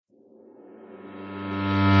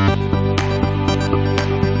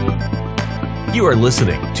You are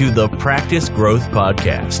listening to the Practice Growth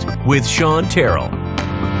Podcast with Sean Terrell.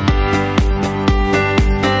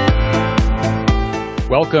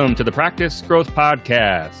 Welcome to the Practice Growth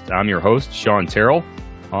Podcast. I'm your host, Sean Terrell.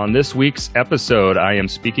 On this week's episode, I am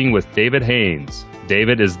speaking with David Haynes.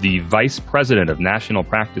 David is the Vice President of National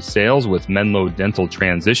Practice Sales with Menlo Dental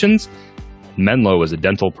Transitions. Menlo is a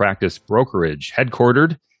dental practice brokerage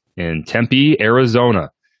headquartered in Tempe, Arizona.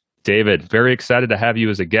 David, very excited to have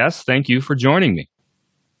you as a guest. Thank you for joining me.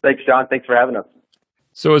 Thanks, John. Thanks for having us.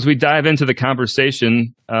 So as we dive into the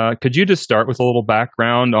conversation, could you just start with a little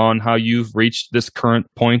background on how you've reached this current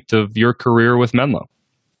point of your career with Menlo?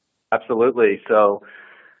 Absolutely. So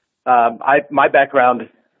my background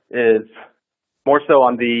is more so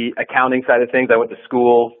on the accounting side of things. I went to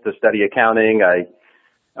school to study accounting.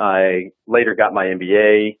 I later got my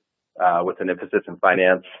MBA with an emphasis in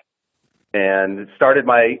finance, and started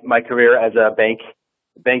my career as a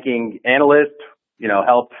banking analyst,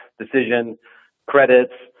 help decision,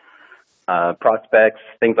 credits, prospects,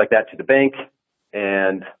 things like that to the bank,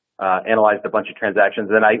 and analyzed a bunch of transactions.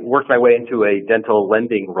 Then I worked my way into a dental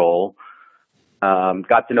lending role,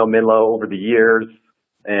 got to know Menlo over the years,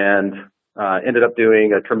 and ended up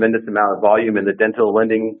doing a tremendous amount of volume in the dental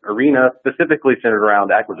lending arena, specifically centered around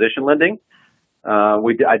acquisition lending.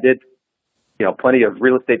 I did plenty of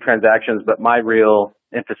real estate transactions, but my real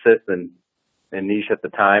emphasis and niche at the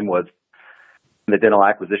time was in the dental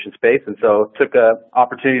acquisition space. And so took an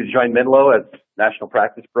opportunity to join Menlo as national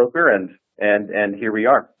practice broker, and here we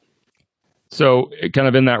are. So kind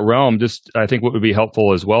of in that realm, I think what would be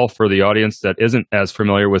helpful as well for the audience that isn't as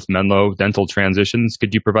familiar with Menlo Dental Transitions,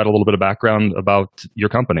 could you provide a little bit of background about your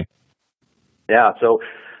company? Yeah, so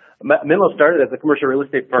Menlo started as a commercial real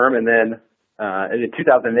estate firm, and then in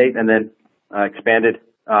 2008, and then expanded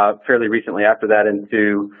fairly recently after that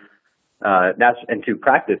into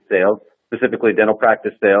practice sales, specifically dental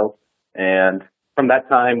practice sales. And from that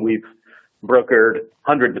time, we've brokered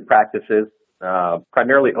hundreds of practices,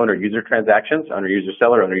 primarily owner-user transactions, owner-user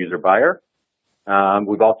seller, owner-user buyer.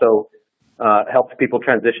 We've also helped people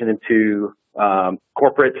transition into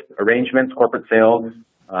corporate arrangements, corporate sales,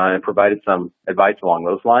 and provided some advice along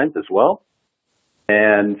those lines as well.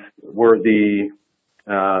 And we're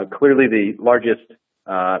clearly the largest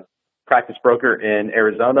practice broker in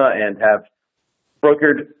Arizona, and have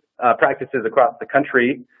brokered practices across the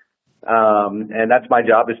country. And that's my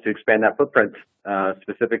job, is to expand that footprint,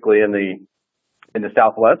 specifically in the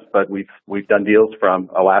Southwest. But we've done deals from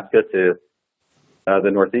Alaska to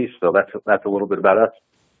the Northeast. So that's a little bit about us.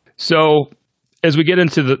 So as we get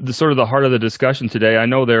into the sort of the heart of the discussion today, I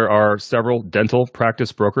know there are several dental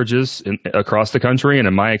practice brokerages across the country. And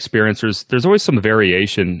in my experience, there's always some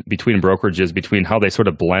variation between brokerages, between how they sort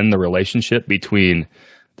of blend the relationship between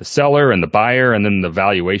the seller and the buyer, and then the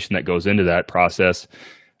valuation that goes into that process.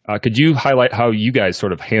 Could you highlight how you guys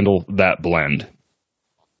sort of handle that blend?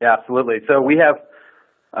 Yeah, absolutely. So we have,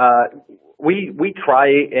 we try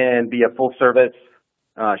and be a full service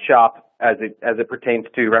shop as it pertains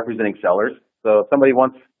to representing sellers. So if somebody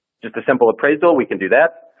wants just a simple appraisal, we can do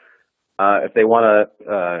that. If they want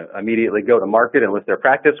to immediately go to market and list their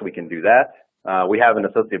practice, we can do that. We have an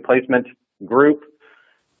associate placement group,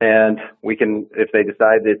 and we can, if they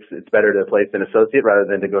decide it's better to place an associate rather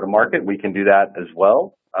than to go to market, we can do that as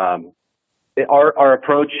well. Our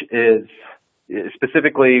approach is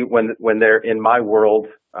specifically when they're in my world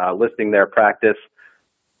listing their practice,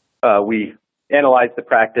 we analyze the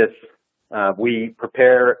practice. We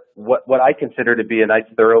prepare what I consider to be a nice,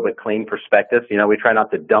 thorough, but clean prospectus. We try not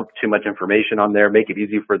to dump too much information on there, make it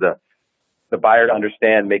easy for the buyer to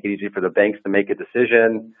understand, make it easy for the banks to make a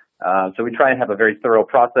decision. So we try and have a very thorough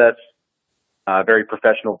process, very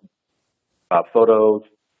professional photos,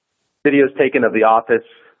 videos taken of the office.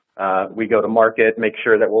 We go to market, make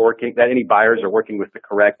sure that any buyers are working with the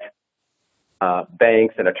correct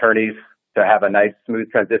banks and attorneys to have a nice, smooth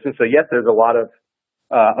transition. So yes, there's a lot of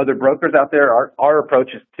other brokers out there. Our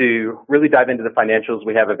approach is to really dive into the financials.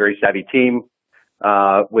 We have a very savvy team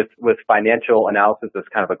with financial analysis as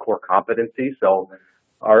kind of a core competency. So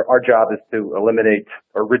our job is to eliminate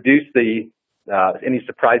or reduce any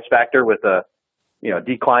surprise factor with a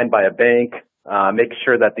decline by a bank. Make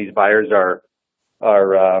sure that these buyers are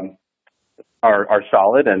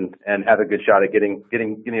solid and have a good shot at getting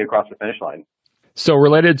across the finish line. So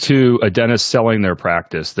related to a dentist selling their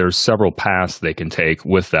practice, there's several paths they can take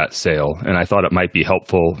with that sale. And I thought it might be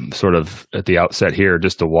helpful sort of at the outset here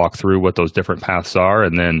just to walk through what those different paths are.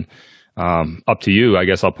 And then up to you, I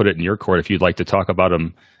guess I'll put it in your court if you'd like to talk about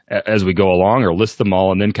them as we go along, or list them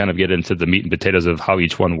all and then kind of get into the meat and potatoes of how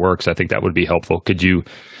each one works. I think that would be helpful. Could you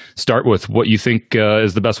start with what you think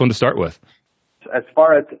is the best one to start with? as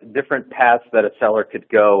far as different paths that a seller could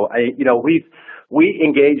go, we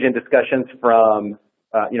engage in discussions from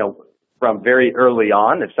very early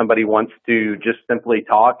on. If somebody wants to just simply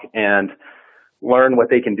talk and learn what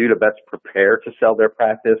they can do to best prepare to sell their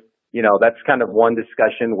practice, that's kind of one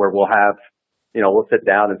discussion where we'll have, we'll sit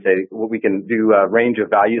down and say, well, we can do a range of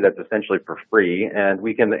value that's essentially for free, and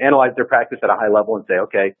we can analyze their practice at a high level and say,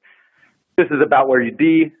 okay, this is about where you'd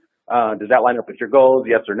be. Does that line up with your goals?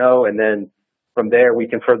 Yes or no? And then from there, we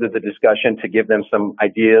can further the discussion to give them some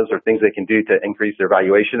ideas or things they can do to increase their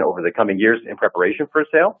valuation over the coming years in preparation for a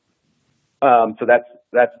sale. So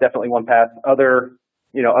that's definitely one path. Other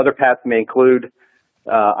paths may include,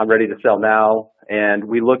 I'm ready to sell now, and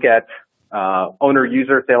we look at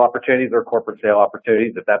owner-user sale opportunities or corporate sale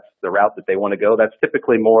opportunities if that's the route that they want to go. That's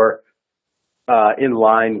typically more in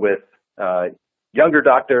line with younger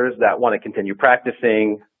doctors that want to continue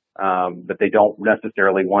practicing, but they don't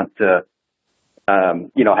necessarily want to,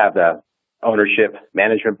 have the ownership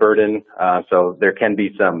management burden. So there can be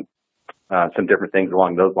some different things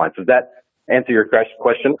along those lines. Does that answer your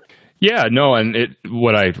question? Yeah, no, and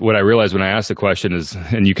what I realized when I asked the question is,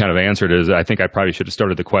 and you kind of answered, is I think I probably should have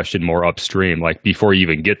started the question more upstream, like before you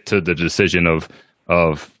even get to the decision of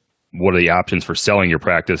what are the options for selling your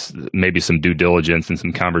practice. Maybe some due diligence and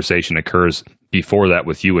some conversation occurs before that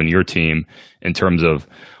with you and your team in terms of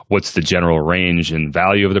what's the general range and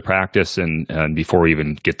value of the practice, and before we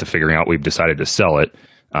even get to figuring out we've decided to sell it,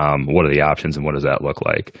 what are the options and what does that look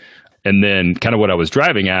like? And then kind of what I was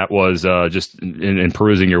driving at was just in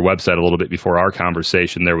perusing your website a little bit before our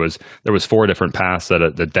conversation, there was 4 different paths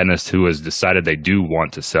that the dentist who has decided they do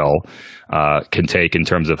want to sell can take in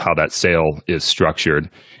terms of how that sale is structured.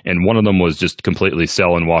 And one of them was just completely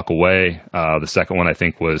sell and walk away. The second one, I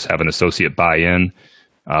think, was have an associate buy in.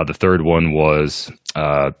 The third one was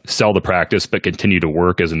sell the practice but continue to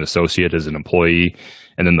work as an associate, as an employee.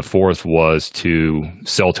 And then the fourth was to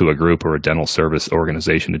sell to a group or a dental service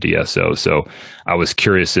organization, a DSO. So I was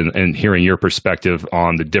curious in hearing your perspective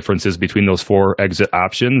on the differences between those 4 exit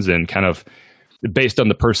options, and kind of based on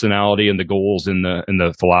the personality and the goals and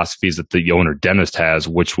the philosophies that the owner dentist has,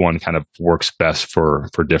 which one kind of works best for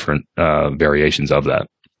different variations of that.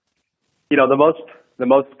 The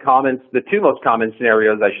two most common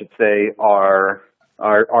scenarios, I should say, are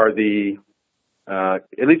the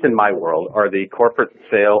at least in my world, are the corporate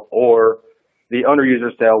sale or the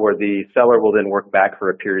owner-user sale, where the seller will then work back for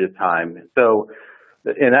a period of time. So,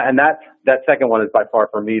 and that second one is by far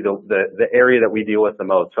for me the area that we deal with the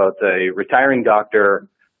most. So it's a retiring doctor.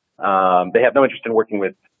 They have no interest in working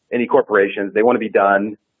with any corporations. They want to be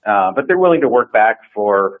done, but they're willing to work back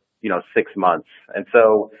for 6 months. And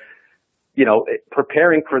so,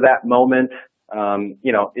 preparing for that moment,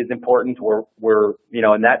 is important. We're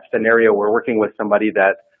in that scenario, we're working with somebody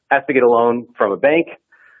that has to get a loan from a bank.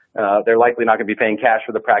 They're likely not going to be paying cash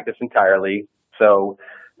for the practice entirely. So,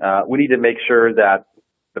 we need to make sure that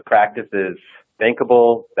the practice is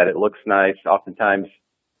bankable, that it looks nice. Oftentimes,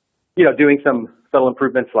 doing some subtle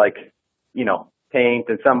improvements like, paint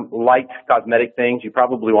and some light cosmetic things. You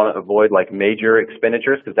probably want to avoid like major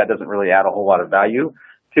expenditures, because that doesn't really add a whole lot of value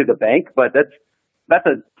to the bank. But that's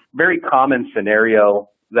a very common scenario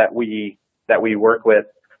that we work with,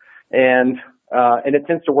 and it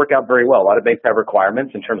tends to work out very well. A lot of banks have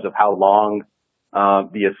requirements in terms of how long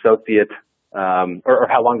the associate or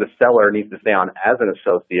how long the seller needs to stay on as an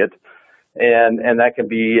associate, and that can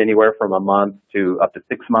be anywhere from a month to up to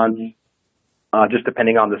 6 months, just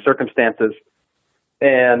depending on the circumstances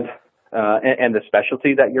and the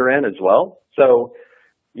specialty that you're in as well. So,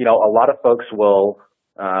 a lot of folks will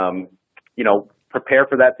prepare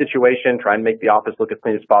for that situation, try and make the office look as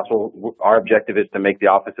clean as possible. Our objective is to make the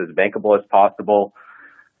office as bankable as possible.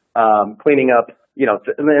 Cleaning up,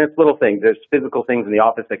 it's little things. There's physical things in the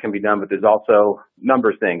office that can be done, but there's also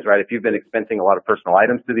numbers things, right? If you've been expensing a lot of personal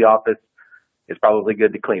items to the office, it's probably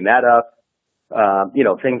good to clean that up.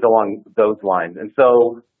 Things along those lines. And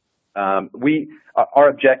so, our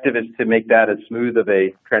objective is to make that as smooth of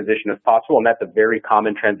a transition as possible, and that's a very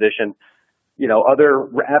common transition. Other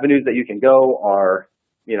avenues that you can go are,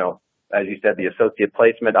 as you said, the associate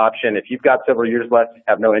placement option. If you've got several years left,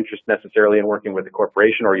 have no interest necessarily in working with a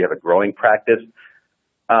corporation, or you have a growing practice,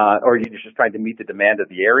 or you're just trying to meet the demand of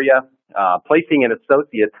the area, placing an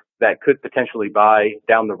associate that could potentially buy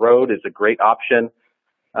down the road is a great option.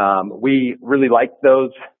 We really like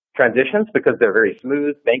those transitions because they're very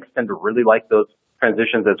smooth. Banks tend to really like those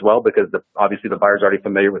transitions as well, because obviously the buyer's already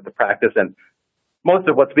familiar with the practice, and most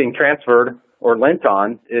of what's being transferred or lent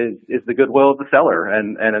on is the goodwill of the seller,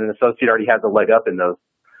 and an associate already has a leg up in those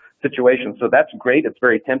situations. So that's great. It's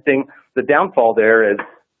very tempting. The downfall there is,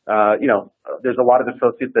 There's a lot of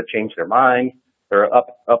associates that change their mind. They're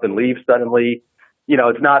up and leave suddenly.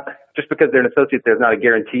 It's not just because they're an associate, there's not a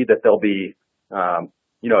guarantee that they'll be,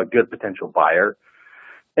 a good potential buyer.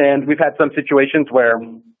 And we've had some situations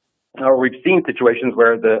or we've seen situations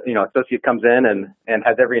where the, associate comes in and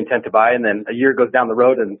has every intent to buy, and then a year goes down the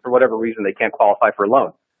road and for whatever reason, they can't qualify for a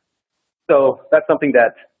loan. So that's something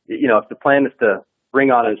that, if the plan is to bring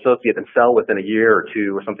on an associate and sell within a year or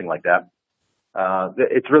two or something like that,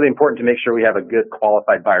 it's really important to make sure we have a good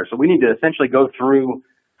qualified buyer. So we need to essentially go through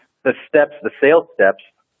the sales steps,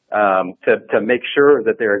 to make sure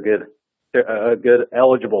that they're a good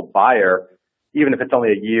eligible buyer, even if it's only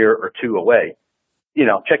a year or two away.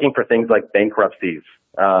 Checking for things like bankruptcies,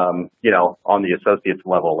 on the associates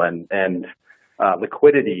level and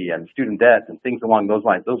liquidity and student debt and things along those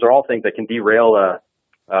lines. Those are all things that can derail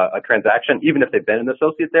a transaction, even if they've been an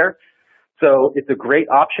associate there. So it's a great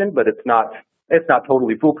option, but it's not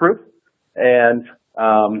totally foolproof. And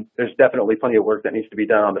there's definitely plenty of work that needs to be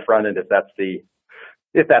done on the front end if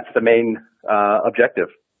that's the main objective.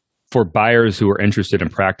 For buyers who are interested in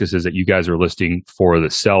practices that you guys are listing for the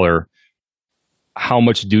seller, how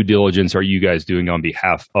much due diligence are you guys doing on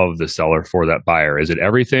behalf of the seller for that buyer? Is it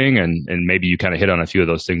everything? And maybe you kind of hit on a few of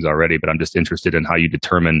those things already, but I'm just interested in how you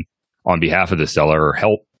determine on behalf of the seller or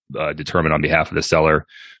help determine on behalf of the seller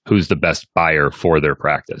who's the best buyer for their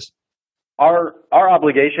practice. Our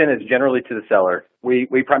obligation is generally to the seller.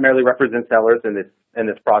 We primarily represent sellers in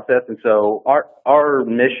this process, and so our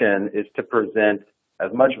mission is to present as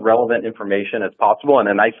much relevant information as possible in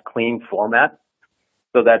a nice, clean format,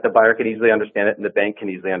 so that the buyer can easily understand it and the bank can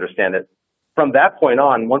easily understand it. From that point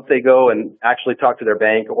on, once they go and actually talk to their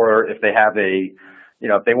bank, or if they have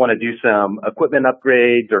if they want to do some equipment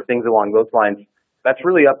upgrades or things along those lines, that's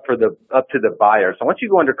really up to the buyer. So once you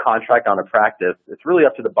go under contract on a practice, it's really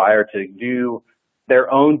up to the buyer to do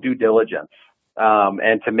their own due diligence,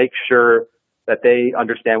 and to make sure that they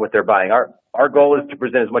understand what they're buying. Our goal is to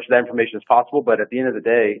present as much of that information as possible, but at the end of the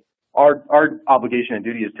day, our obligation and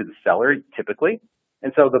duty is to the seller typically.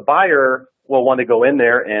 And so the buyer will want to go in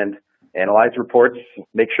there and analyze reports,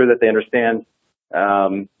 make sure that they understand,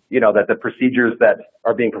 that the procedures that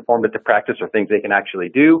are being performed at the practice are things they can actually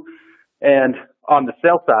do. And on the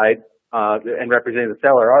sale side, and representing the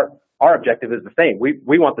seller, our objective is the same.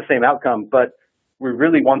 We want the same outcome, but we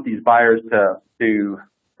really want these buyers to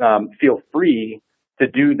feel free to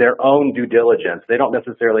do their own due diligence. They don't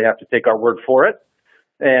necessarily have to take our word for it.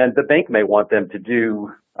 And the bank may want them to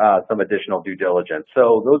do some additional due diligence.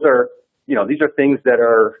 So those are, these are things that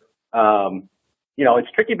are,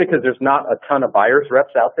 it's tricky because there's not a ton of buyers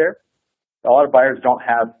reps out there. A lot of buyers don't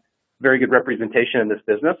have very good representation in this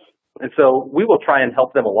business. And so we will try and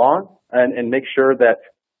help them along and make sure that,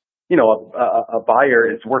 a buyer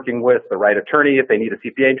is working with the right attorney. If they need a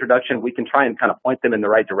CPA introduction, we can try and kind of point them in the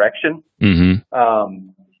right direction. Mm-hmm.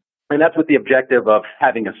 And that's with the objective of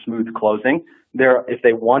having a smooth closing. If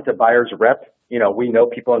they want a buyer's rep, we know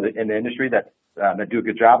people in the industry that do a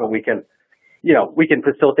good job, and we can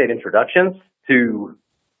facilitate introductions to,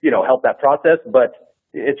 help that process. But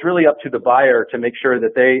it's really up to the buyer to make sure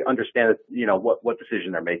that they understand, what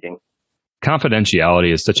decision they're making.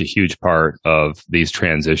 Confidentiality is such a huge part of these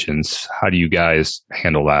transitions. How do you guys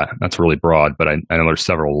handle that? That's really broad, but I know there's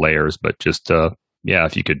several layers, but just,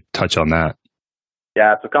 if you could touch on that.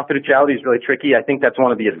 Yeah, so confidentiality is really tricky. I think that's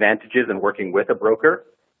one of the advantages in working with a broker.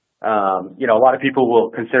 A lot of people will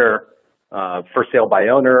consider for sale by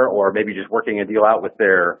owner, or maybe just working a deal out with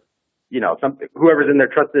their, whoever's in their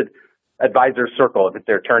trusted advisor circle, if it's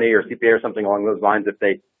their attorney or CPA or something along those lines. If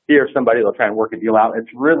they hear somebody, they'll try and work a deal out. It's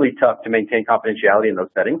really tough to maintain confidentiality in those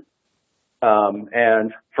settings.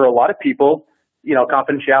 And for a lot of people,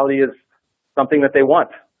 confidentiality is something that they want.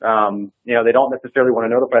 They don't necessarily want to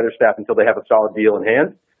notify their staff until they have a solid deal in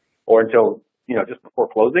hand, or until, just before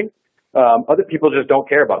closing. Other people just don't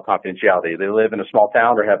care about confidentiality. They live in a small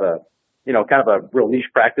town or have a, kind of a real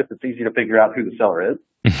niche practice. It's easy to figure out who the seller is.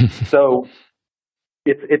 So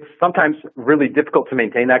it's sometimes really difficult to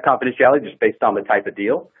maintain that confidentiality just based on the type of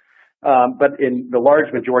deal. But in the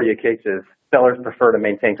large majority of cases, sellers prefer to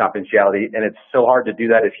maintain confidentiality, and it's so hard to do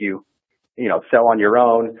that if you, sell on your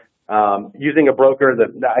own. Using a broker,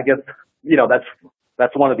 I guess,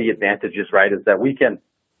 that's one of the advantages, right? Is that we can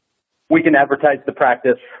advertise the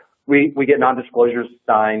practice. We get non-disclosures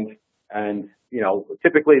signed, and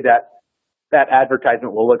typically that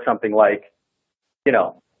advertisement will look something like,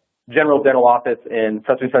 general dental office in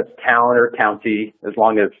such and such town or county, as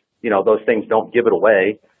long as those things don't give it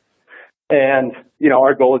away. And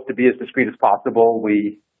our goal is to be as discreet as possible.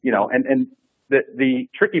 The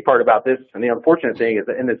tricky part about this, and the unfortunate thing, is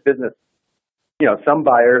that in this business, some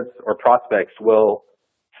buyers or prospects will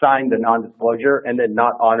sign the non-disclosure and then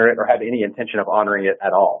not honor it or have any intention of honoring it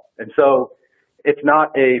at all. And so it's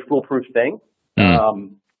not a foolproof thing.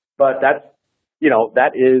 But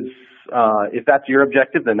that is, if that's your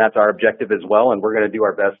objective, then that's our objective as well. And we're going to do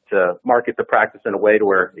our best to market the practice in a way to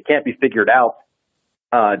where it can't be figured out,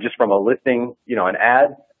 just from a listing, an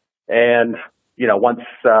ad. And, once,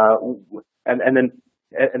 and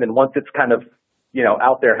then once it's kind of,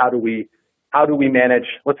 out there, how do we manage,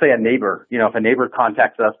 let's say a neighbor, if a neighbor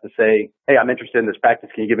contacts us to say, hey, I'm interested in this practice.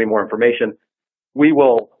 Can you give me more information? We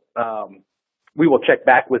will check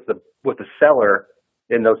back with the seller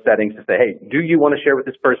in those settings to say, hey, do you want to share with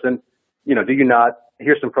this person? Do you not?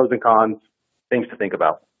 Here's some pros and cons, things to think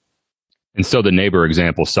about. And so the neighbor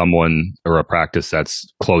example, someone or a practice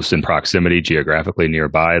that's close in proximity, geographically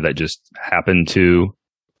nearby, that just happened to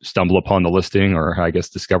stumble upon the listing or I guess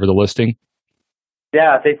discover the listing?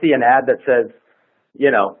 Yeah, if they see an ad that says,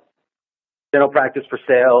 dental practice for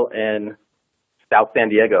sale in South San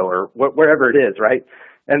Diego or wherever it is, right?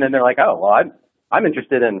 And then they're like, oh, well, I'm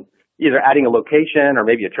interested in either adding a location or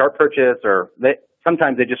maybe a chart purchase, or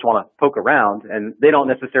sometimes they just want to poke around and they don't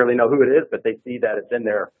necessarily know who it is, but they see that it's in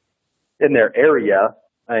their area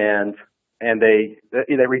and they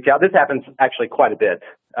reach out. This happens actually quite a bit,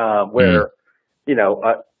 where,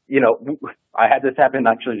 I had this happen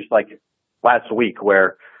actually just like last week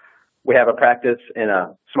where we have a practice in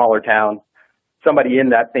a smaller town. Somebody in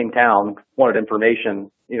that same town wanted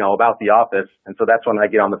information, about the office. And so that's when I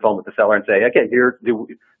get on the phone with the seller and say, okay, do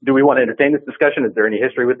we want to entertain this discussion? Is there any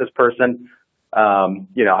history with this person? How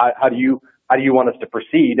do you want us to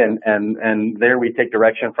proceed? And there we take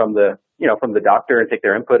direction from the doctor and take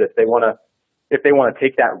their input. If they want to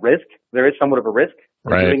take that risk, there is somewhat of a risk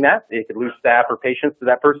in doing that. They could lose staff or patients to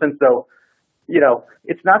that person. So,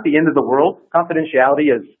 it's not the end of the world. Confidentiality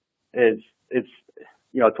is it's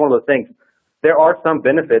one of those things. There are some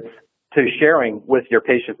benefits to sharing with your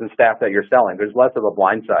patients and staff that you're selling. There's less of a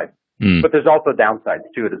blind side, but there's also downsides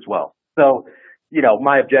to it as well. So,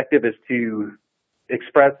 my objective is to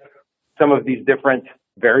express some of these different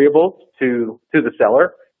variables to the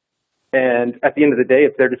seller. And at the end of the day,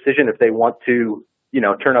 it's their decision. If they want to,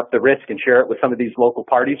 turn up the risk and share it with some of these local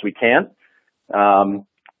parties, we can.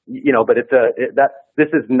 But this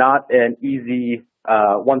is not an easy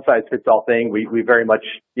one size fits all thing. We very much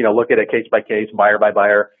look at it case by case, buyer by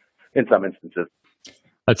buyer, in some instances.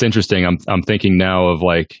 That's interesting. I'm thinking now of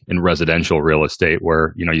like in residential real estate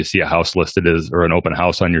where, you see a house listed or an open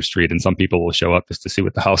house on your street and some people will show up just to see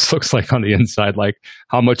what the house looks like on the inside. Like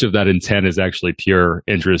how much of that intent is actually pure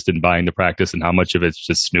interest in buying the practice and how much of it's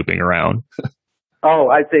just snooping around? Oh,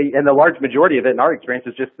 I'd say, and the large majority of it in our experience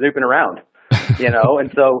is just snooping around,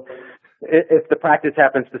 and so if the practice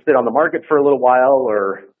happens to sit on the market for a little while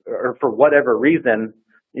or for whatever reason,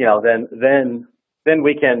 then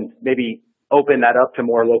we can maybe open that up to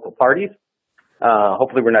more local parties.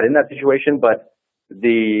 Hopefully we're not in that situation, but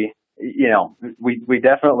we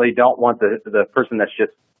definitely don't want the person that's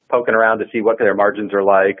just poking around to see what their margins are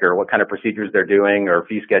like or what kind of procedures they're doing or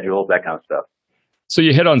fee schedules, that kind of stuff. So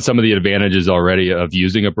you hit on some of the advantages already of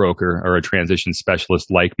using a broker or a transition specialist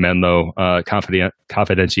like Menlo,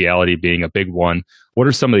 confidentiality being a big one. What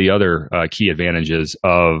are some of the other key advantages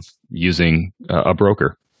of using a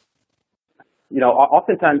broker?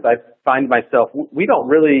 Oftentimes I find myself, we don't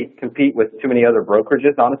really compete with too many other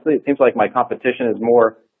brokerages, honestly. It seems like my competition is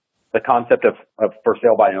more the concept of for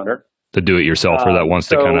sale by owner. The do-it-yourselfer that wants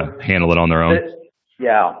to kind of handle it on their own.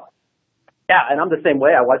 Yeah, and I'm the same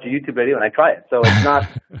way. I watch a YouTube video and I try it. So it's not,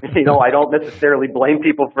 I don't necessarily blame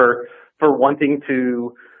people for wanting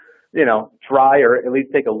to, try or at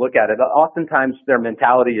least take a look at it. Oftentimes their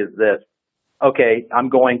mentality is this: okay, I'm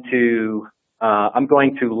going to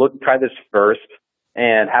try this first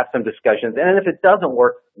and have some discussions. And if it doesn't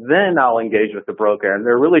work, then I'll engage with the broker. And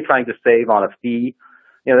they're really trying to save on a fee.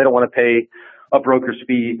 They don't want to pay a broker's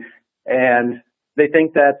fee. And they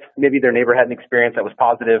think that maybe their neighbor had an experience that was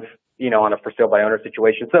positive, on a for sale by owner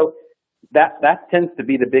situation. So that tends to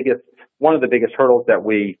be one of the biggest hurdles that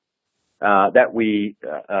we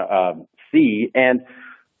see. And,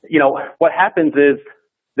 what happens is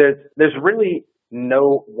there's really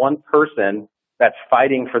no one person that's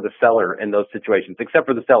fighting for the seller in those situations, except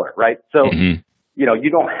for the seller, right? So, you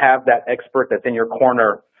don't have that expert that's in your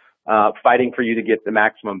corner, fighting for you to get the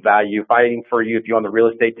maximum value, fighting for you if you own the real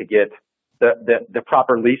estate to get the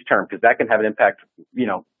proper lease term, because that can have an impact,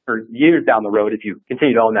 for years down the road if you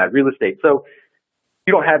continue to own that real estate. So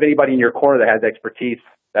you don't have anybody in your corner that has expertise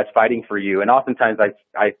that's fighting for you. And oftentimes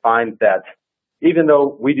I find that even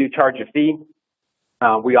though we do charge a fee,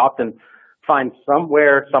 we often find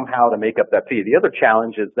somewhere, somehow to make up that fee. The other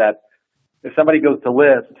challenge is that if somebody goes to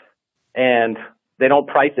list and they don't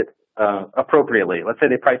price it appropriately, let's say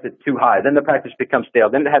they price it too high, then the practice becomes stale,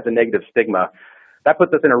 then it has a negative stigma. That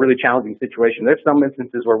puts us in a really challenging situation. There's some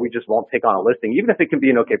instances where we just won't take on a listing, even if it can be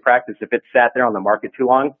an okay practice. If it's sat there on the market too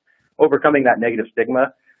long, overcoming that negative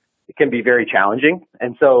stigma, it can be very challenging.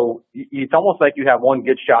 And so it's almost like you have one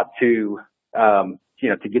good shot to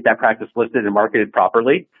get that practice listed and marketed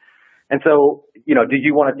properly. And so, do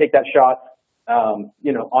you want to take that shot,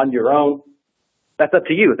 on your own? That's up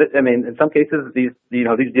to you. I mean, in some cases, these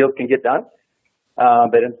deals can get done.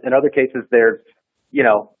 But in other cases, there's,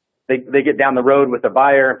 they get down the road with a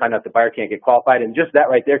buyer and find out the buyer can't get qualified. And just that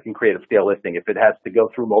right there can create a stale listing if it has to go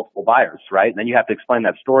through multiple buyers, right? And then you have to explain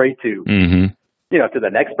that story to, to the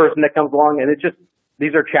next person that comes along. And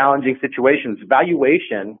these are challenging situations.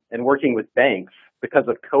 Valuation and working with banks because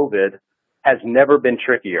of COVID has never been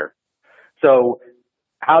trickier. So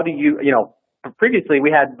how do you, previously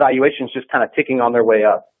we had valuations just kind of ticking on their way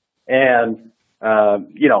up and,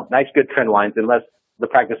 nice good trend lines unless the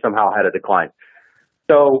practice somehow had a decline.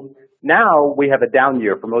 So now we have a down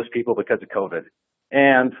year for most people because of COVID.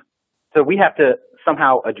 And so we have to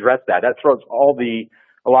somehow address that. That throws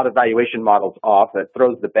a lot of valuation models off. That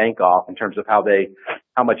throws the bank off in terms of how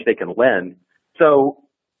much they can lend. So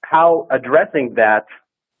how addressing that,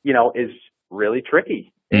 is really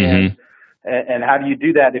tricky. And how do you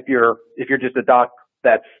do that if you're just a doc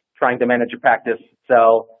that's trying to manage a practice,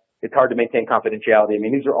 sell? It's hard to maintain confidentiality. I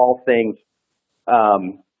mean, these are all things.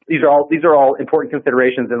 These are all important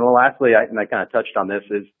considerations. And then lastly, I kind of touched on this,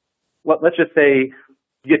 is let's just say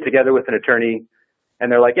you get together with an attorney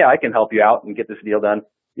and they're like, yeah, I can help you out and get this deal done.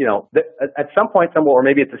 At some point somewhere, or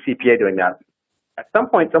maybe it's a CPA doing that. At some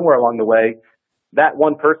point somewhere along the way, that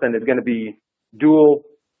one person is going to be dual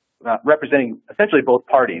representing essentially both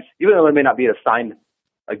parties, even though there may not be a signed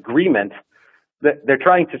agreement. They're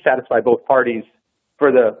trying to satisfy both parties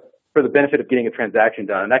for the benefit of getting a transaction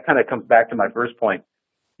done. And that kind of comes back to my first point.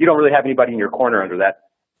 You don't really have anybody in your corner under that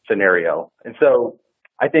scenario. And so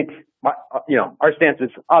I think our stance is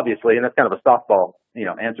obviously, and that's kind of a softball,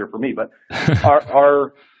 answer for me, but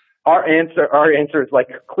our answer is like,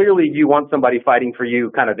 clearly you want somebody fighting for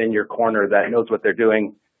you kind of in your corner that knows what they're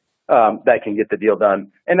doing, that can get the deal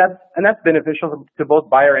done. And that's beneficial to both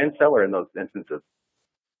buyer and seller in those instances.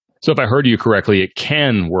 So if I heard you correctly, it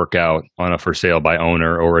can work out on a for sale by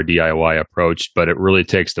owner or a DIY approach, but it really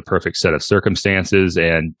takes the perfect set of circumstances,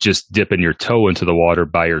 and just dipping your toe into the water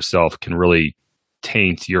by yourself can really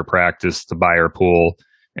taint your practice, the buyer pool,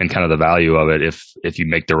 and kind of the value of it if you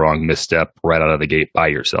make the wrong misstep right out of the gate by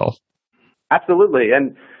yourself. Absolutely.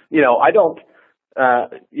 And, I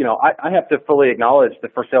have to fully acknowledge the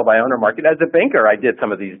for sale by owner market. As a banker, I did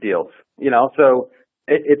some of these deals, so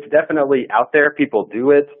it's definitely out there. People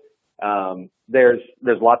do it. There's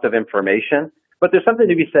lots of information, but there's something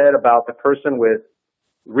to be said about the person with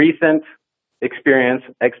recent experience,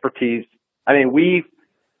 expertise. I mean,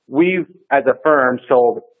 we've as a firm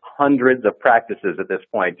sold hundreds of practices at this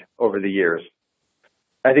point over the years.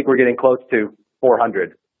 I think we're getting close to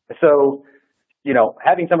 400. So,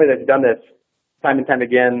 having somebody that's done this time and time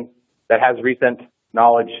again, that has recent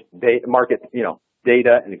knowledge, market,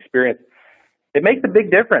 data and experience, it makes a big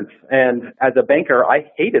difference. And as a banker,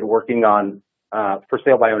 I hated working on for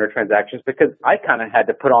sale by owner transactions because I kind of had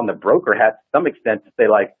to put on the broker hat to some extent to say,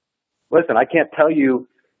 like, listen, I can't tell you,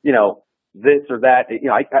 this or that.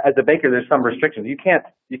 As a banker, there's some restrictions. You can't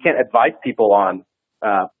advise people on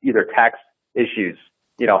either tax issues,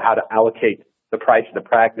 how to allocate the price of the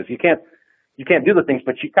practice. You can't do the things,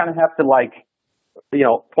 but you kind of have to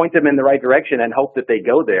point them in the right direction and hope that they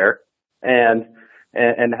go there. And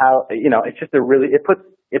how, it's just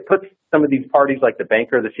it puts some of these parties like the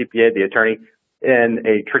banker, the CPA, the attorney in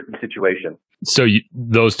a tricky situation. So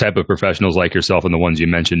those type of professionals like yourself and the ones you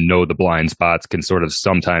mentioned know the blind spots, can sort of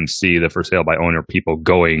sometimes see the for sale by owner people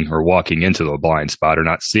going or walking into the blind spot, or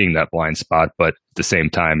not seeing that blind spot, but at the same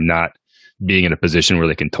time not being in a position where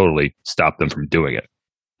they can totally stop them from doing it.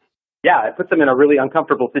 Yeah, it puts them in a really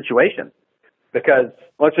uncomfortable situation because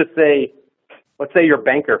let's say your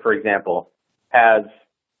banker, for example, has,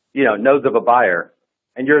 knows of a buyer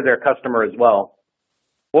and you're their customer as well.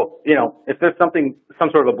 Well, if there's some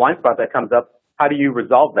sort of a blind spot that comes up, how do you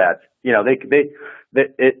resolve that? I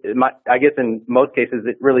guess in most cases,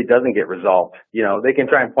 it really doesn't get resolved. They can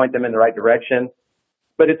try and point them in the right direction,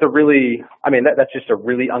 but it's that's just a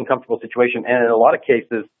really uncomfortable situation. And in a lot of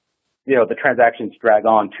cases, the transactions drag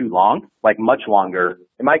on too long, like much longer.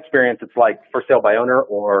 In my experience, it's like for sale by owner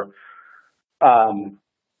or, I'll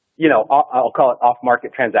call it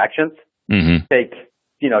off-market transactions. Mm-hmm. Take,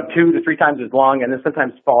 2 to 3 times as long, and then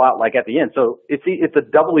sometimes fall out like at the end. So it's a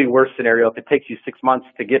doubly worse scenario if it takes you 6 months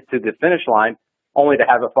to get to the finish line, only to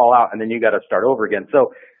have it fall out, and then you got to start over again.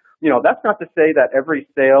 So, that's not to say that every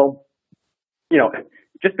sale,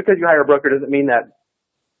 just because you hire a broker doesn't mean that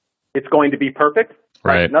it's going to be perfect.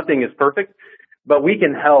 Right. Nothing is perfect, but we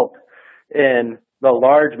can help in the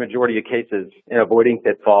large majority of cases in avoiding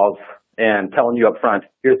pitfalls and telling you up front,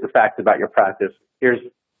 here's the facts about your practice. Here's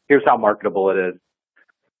how marketable it is.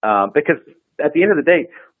 Because at the end of the day,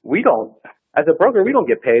 as a broker, we don't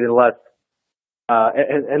get paid unless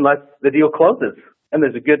the deal closes and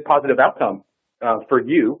there's a good positive outcome for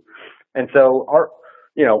you. And so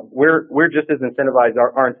we're just as incentivized.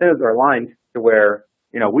 Our incentives are aligned to where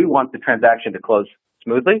we want the transaction to close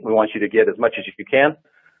smoothly. We want you to get as much as you can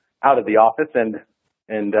out of the office, and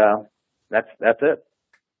that's it.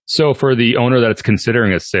 So for the owner that's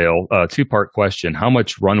considering a sale, two-part question: how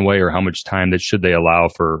much runway or how much time should they allow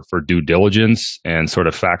for due diligence and sort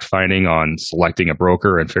of fact finding on selecting a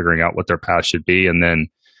broker and figuring out what their path should be, and then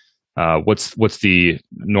what's the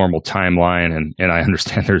normal timeline? And I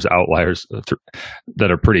understand there's outliers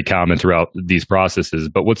that are pretty common throughout these processes,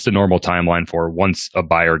 but what's the normal timeline for once a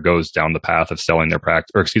buyer goes down the path of selling their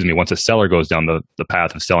practice, or excuse me, once a seller goes down the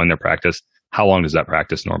path of selling their practice? How long does that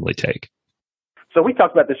practice normally take? So we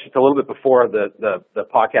talked about this just a little bit before the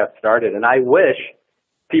podcast started, and I wish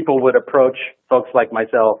people would approach folks like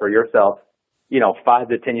myself or yourself, 5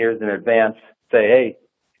 to 10 years in advance, say, hey,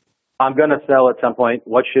 I'm going to sell at some point.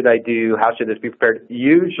 What should I do? How should this be prepared?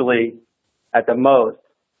 Usually, at the most,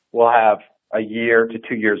 we'll have a year to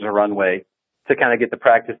 2 years of runway to kind of get the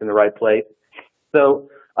practice in the right place. So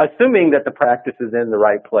assuming that the practice is in the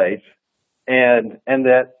right place and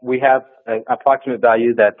that we have an approximate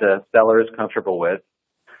value that the seller is comfortable with,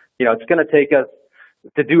 it's going to take us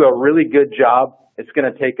to do a really good job. It's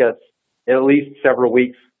going to take us at least several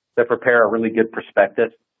weeks to prepare a really good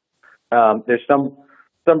prospectus. There's some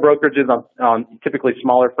brokerages on typically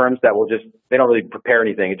smaller firms that they don't really prepare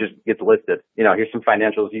anything. It just gets listed. Here's some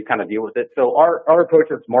financials, you kind of deal with it. So our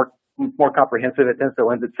approach is more comprehensive. It tends to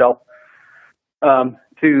lend itself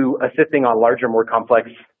to assisting on larger, more complex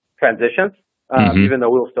transitions, even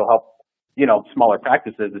though we'll still help, smaller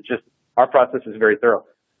practices. It's just our process is very thorough.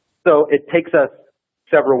 So it takes us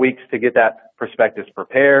several weeks to get that prospectus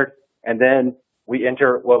prepared. And then we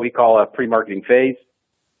enter what we call a pre-marketing phase,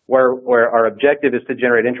 where our objective is to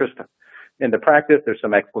generate interest in the practice. There's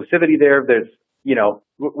some exclusivity there. There's,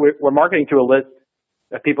 we're marketing to a list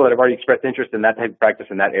of people that have already expressed interest in that type of practice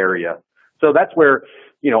in that area. So that's where,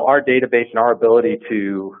 our database and our ability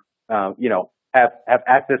to, have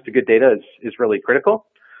access to good data is really critical.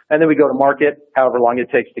 And then we go to market, however long it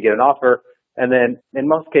takes to get an offer. And then in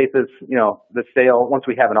most cases, the sale, once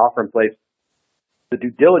we have an offer in place, the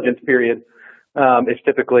due diligence period is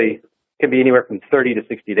typically can be anywhere from 30 to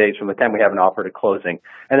 60 days from the time we have an offer to closing.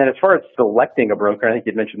 And then as far as selecting a broker, I think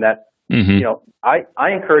you'd mentioned that,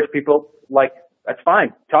 I encourage people, that's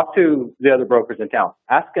fine. Talk to the other brokers in town.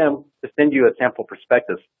 Ask them to send you a sample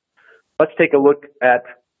prospectus. Let's take a look at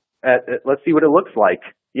let's see what it looks like.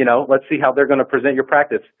 Let's see how they're going to present your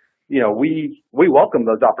practice. We welcome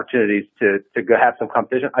those opportunities to go have some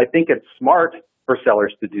competition. I think it's smart for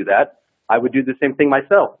sellers to do that. I would do the same thing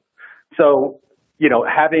myself. So,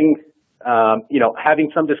 having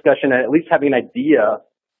some discussion and at least having an idea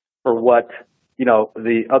for what,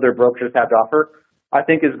 the other brokers have to offer, I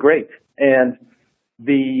think is great. And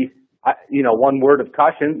one word of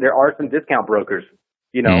caution, there are some discount brokers.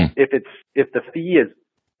 If the fee is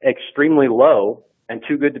extremely low and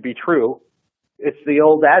too good to be true, it's the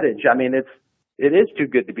old adage. I mean, it is too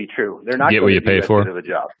good to be true. They're not get what you pay for. The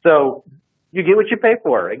job. So you get what you pay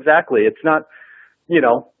for. Exactly. It's not,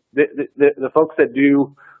 the folks that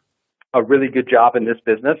do a really good job in this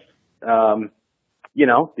business,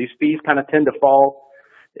 these fees kind of tend to fall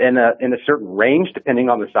in a certain range depending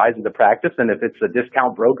on the size of the practice. And if it's a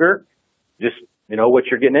discount broker, just what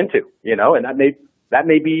you're getting into, and that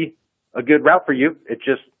may be a good route for you.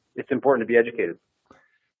 It's important to be educated.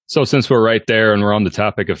 So since we're right there and we're on the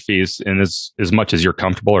topic of fees, and as much as you're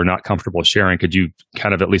comfortable or not comfortable sharing, could you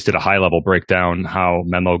kind of at least at a high level break down how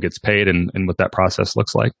Menlo gets paid and what that process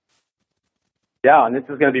looks like? Yeah, and this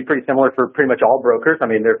is going to be pretty similar for pretty much all brokers. I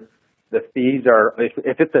mean, the fees are,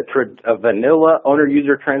 if it's a vanilla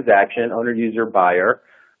owner-user transaction, owner-user buyer,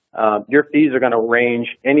 your fees are going to range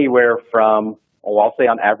anywhere from, I'll say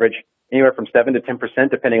on average, anywhere from 7 to 10%,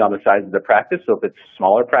 depending on the size of the practice. So if it's a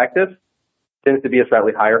smaller practice, tends to be a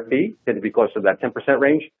slightly higher fee, tends to be closer to that 10%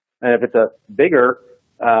 range. And if it's a bigger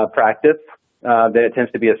practice, then it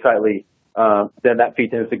tends to be then that fee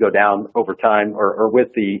tends to go down over time or with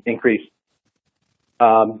the increased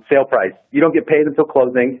sale price. You don't get paid until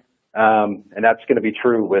closing, and that's going to be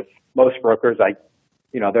true with most brokers.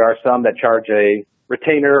 There are some that charge a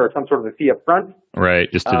retainer or some sort of a fee up front. Right,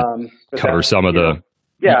 just to cover some of the.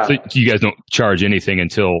 Yeah. So you guys don't charge anything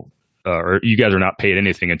until, or you guys are not paid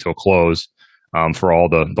anything until close for all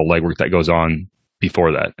the legwork that goes on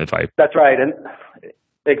before that. That's right, and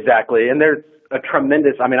exactly. And there's a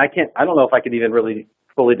tremendous. I don't know if I could even really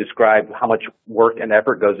fully describe how much work and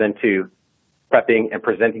effort goes into prepping and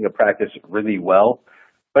presenting a practice really well,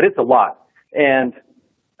 but it's a lot. And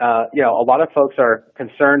a lot of folks are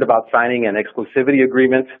concerned about signing an exclusivity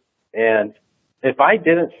agreement. And if I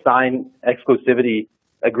didn't sign exclusivity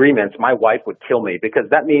agreements, my wife would kill me, because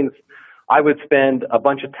that means I would spend a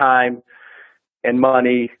bunch of time and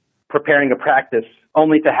money preparing a practice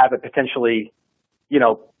only to have it potentially,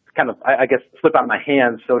 slip out of my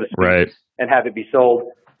hands, so to speak, right, and have it be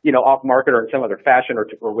sold, off market or in some other fashion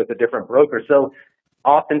or with a different broker. So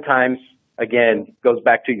oftentimes, again, goes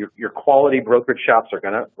back to your quality brokerage shops are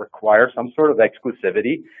going to require some sort of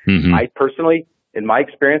exclusivity. Mm-hmm. I personally, in my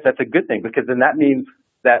experience, that's a good thing, because then that means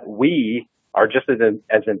that we are just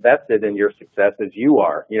as invested in your success as you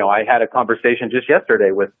are. I had a conversation just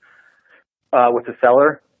yesterday with a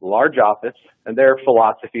seller, large office, and their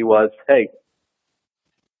philosophy was, hey,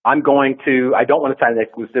 I don't want to sign an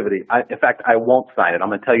exclusivity. In fact, I won't sign it. I'm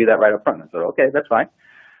going to tell you that right up front. I said, okay, that's fine.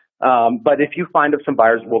 But if you find some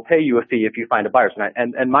buyers, we'll pay you a fee if you find a buyer.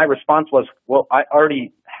 And my response was, well, I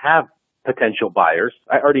already have potential buyers.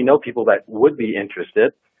 I already know people that would be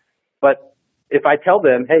interested. But if I tell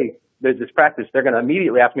them, hey, there's this practice, they're going to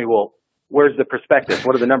immediately ask me, well, where's the prospectus?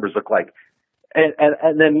 What do the numbers look like? And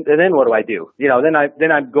then what do I do?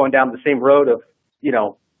 Then I'm going down the same road of,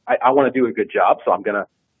 I want to do a good job, so I'm going to,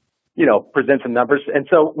 present some numbers. And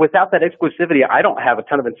so without that exclusivity, I don't have a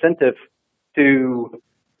ton of incentive to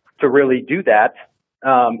really do that,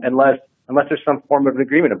 unless there's some form of an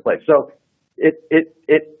agreement in place. So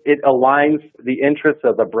it aligns the interests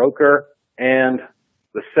of the broker and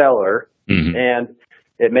the seller, mm-hmm. and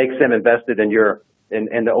it makes them invested in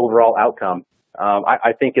the overall outcome.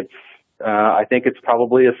 I think it's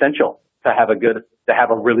probably essential to have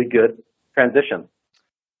a really good transition.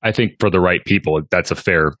 I think for the right people, that's a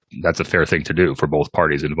fair thing to do for both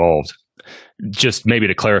parties involved. Just maybe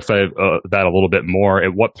to clarify that a little bit more,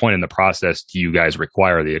 at what point in the process do you guys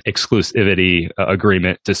require the exclusivity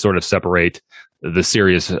agreement to sort of separate the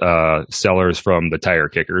serious sellers from the tire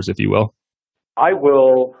kickers, if you will? I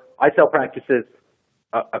sell practices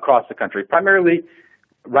across the country. Primarily,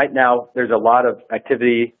 right now, there's a lot of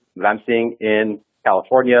activity that I'm seeing in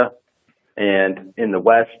California and in the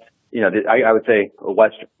West. I would say a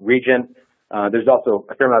West region. There's also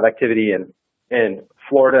a fair amount of activity in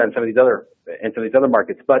Florida and some of these other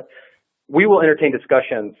markets. But we will entertain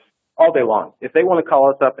discussions all day long. If they want to call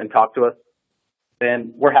us up and talk to us,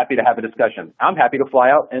 then we're happy to have a discussion. I'm happy to fly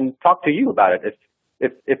out and talk to you about it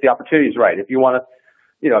if the opportunity is right. If you want to,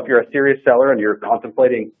 if you're a serious seller and you're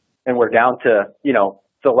contemplating, and we're down to,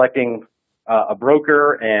 selecting a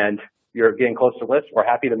broker and you're getting close to list, we're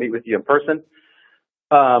happy to meet with you in person.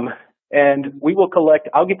 And we will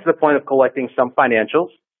I'll get to the point of collecting some financials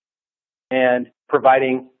and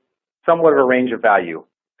providing somewhat of a range of value.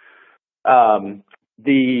 At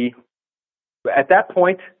that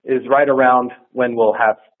point is right around when we'll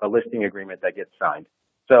have a listing agreement that gets signed.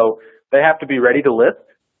 So they have to be ready to list.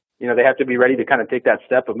 They have to be ready to kind of take that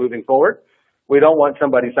step of moving forward. We don't want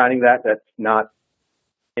somebody signing that's not,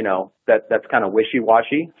 that's kind of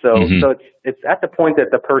wishy-washy. So, mm-hmm. so it's at the point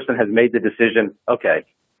that the person has made the decision, okay,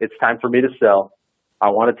 it's time for me to sell. I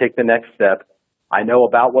want to take the next step. I know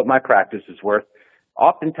about what my practice is worth.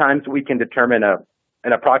 Oftentimes we can determine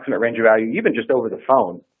an approximate range of value, even just over the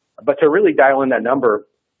phone. But to really dial in that number,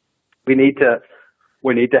 we need to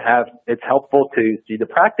have, it's helpful to see the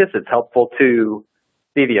practice. It's helpful to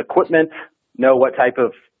see the equipment, know what type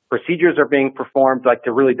of procedures are being performed, like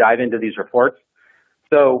to really dive into these reports.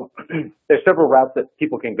 So there's several routes that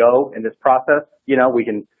people can go in this process.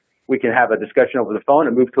 We can have a discussion over the phone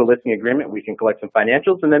and move to a listing agreement. We can collect some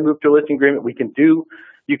financials and then move to a listing agreement.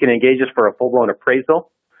 You can engage us for a full-blown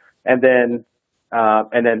appraisal, and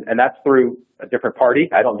that's through a different party.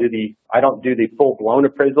 I don't do the full-blown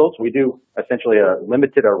appraisals. We do essentially a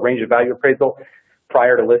limited or range of value appraisal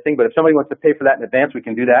prior to listing. But if somebody wants to pay for that in advance, we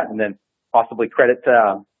can do that, and then possibly credit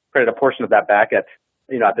a portion of that back at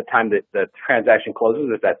the time that the transaction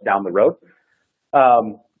closes, if that's down the road.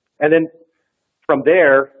 And then from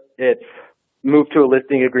there, it's moved to a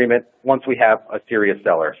listing agreement once we have a serious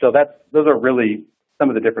seller. So those are really some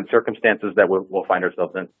of the different circumstances that we'll find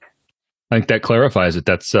ourselves in. I think that clarifies it.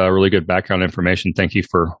 That's really good background information. Thank you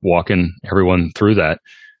for walking everyone through that.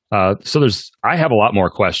 I have a lot more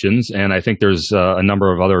questions, and I think there's a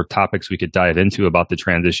number of other topics we could dive into about the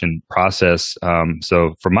transition process.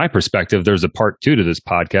 So from my perspective, there's a part 2 to this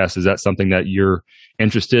podcast. Is that something that you're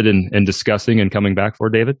interested in discussing and coming back for,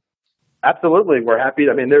 David? Absolutely. We're happy.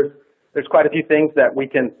 I mean, there's quite a few things that we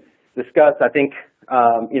can discuss. I think,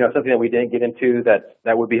 something that we didn't get into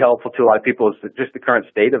that would be helpful to a lot of people is just the current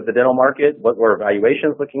state of the dental market. What were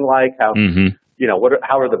valuations looking like? How,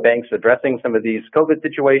 how are the banks addressing some of these COVID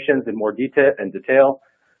situations in more detail?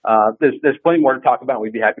 There's plenty more to talk about. And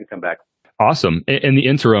we'd be happy to come back. Awesome. In the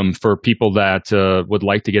interim, for people that would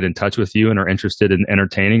like to get in touch with you and are interested in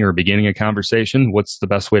entertaining or beginning a conversation, what's the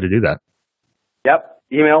best way to do that? Yep.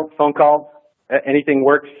 Email, phone call, anything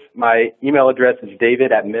works. My email address is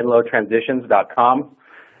david@menlotransitions.com.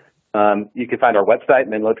 You can find our website,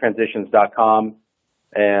 menlotransitions.com.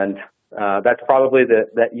 And that's probably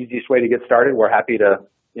the easiest way to get started. We're happy to,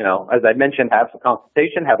 as I mentioned, have a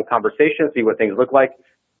consultation, have a conversation, see what things look like,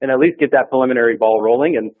 and at least get that preliminary ball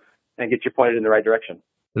rolling and get you pointed in the right direction.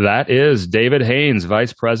 That is David Haynes,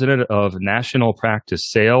 Vice President of National Practice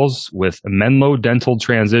Sales with Menlo Dental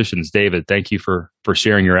Transitions. David, thank you for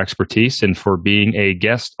sharing your expertise and for being a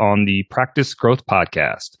guest on the Practice Growth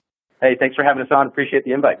Podcast. Hey, thanks for having us on. Appreciate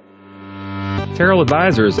the invite. Terrell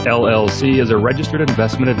Advisors, LLC is a registered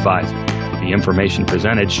investment advisor. The information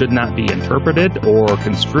presented should not be interpreted or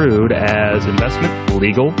construed as investment,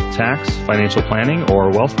 legal, tax, financial planning, or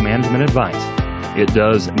wealth management advice. It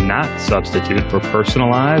does not substitute for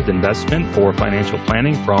personalized investment or financial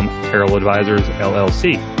planning from Terrell Advisors,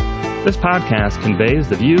 LLC. This podcast conveys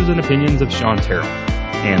the views and opinions of Sean Terrell,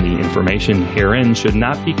 and the information herein should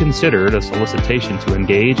not be considered a solicitation to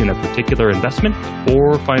engage in a particular investment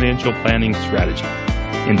or financial planning strategy.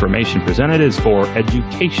 Information presented is for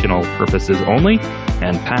educational purposes only,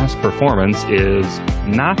 and past performance is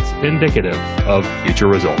not indicative of future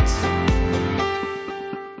results.